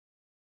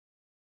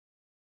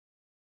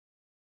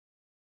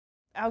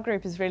Our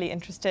group is really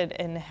interested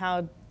in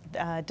how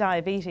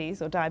diabetes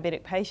or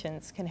diabetic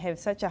patients can have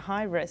such a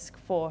high risk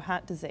for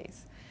heart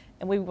disease,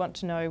 and we want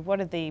to know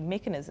what are the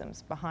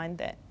mechanisms behind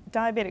that.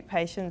 Diabetic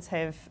patients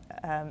have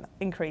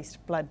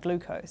increased blood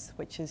glucose,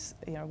 which is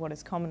what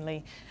is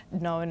commonly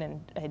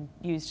known and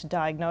used to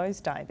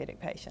diagnose diabetic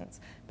patients,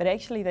 but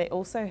actually they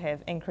also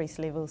have increased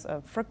levels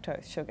of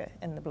fructose sugar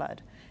in the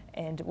blood,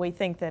 and we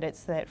think that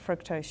it's that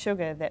fructose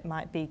sugar that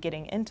might be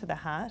getting into the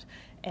heart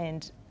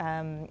and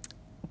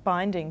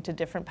binding to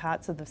different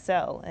parts of the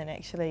cell and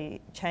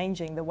actually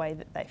changing the way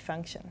that they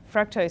function.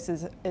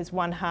 Fructose is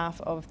one half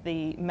of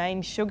the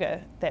main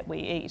sugar that we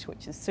eat,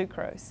 which is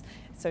sucrose.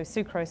 So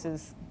sucrose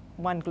is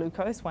one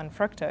glucose, one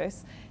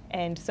fructose,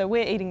 and so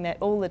we're eating that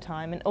all the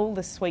time, and all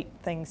the sweet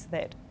things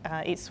that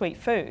eat sweet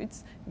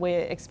foods,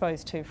 we're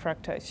exposed to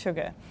fructose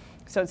sugar.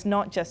 So it's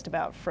not just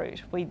about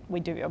fruit. We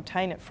do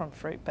obtain it from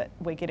fruit, but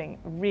we're getting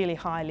really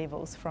high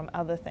levels from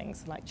other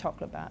things like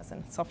chocolate bars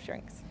and soft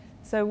drinks.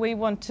 So we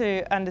want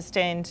to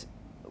understand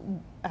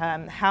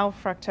how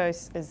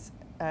fructose is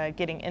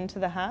getting into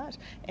the heart,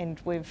 and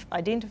we've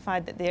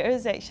identified that there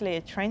is actually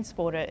a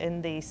transporter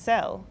in the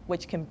cell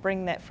which can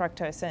bring that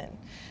fructose in.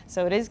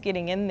 So it is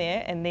getting in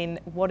there, and then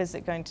what is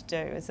it going to do?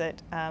 Is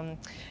it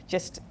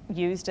just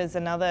used as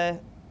another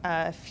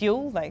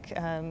fuel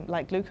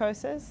like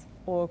glucose is?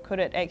 Or could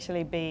it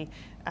actually be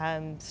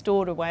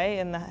stored away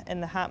in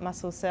the heart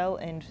muscle cell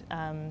and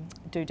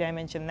do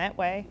damage in that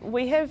way?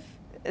 We have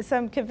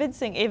some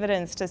convincing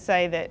evidence to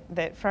say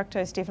that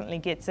fructose definitely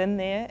gets in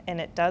there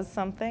and it does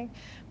something,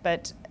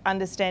 but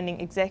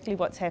understanding exactly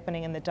what's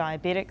happening in the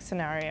diabetic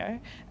scenario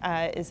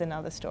is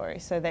another story.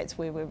 So that's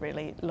where we're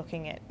really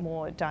looking at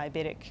more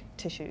diabetic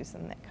tissues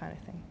and that kind of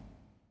thing.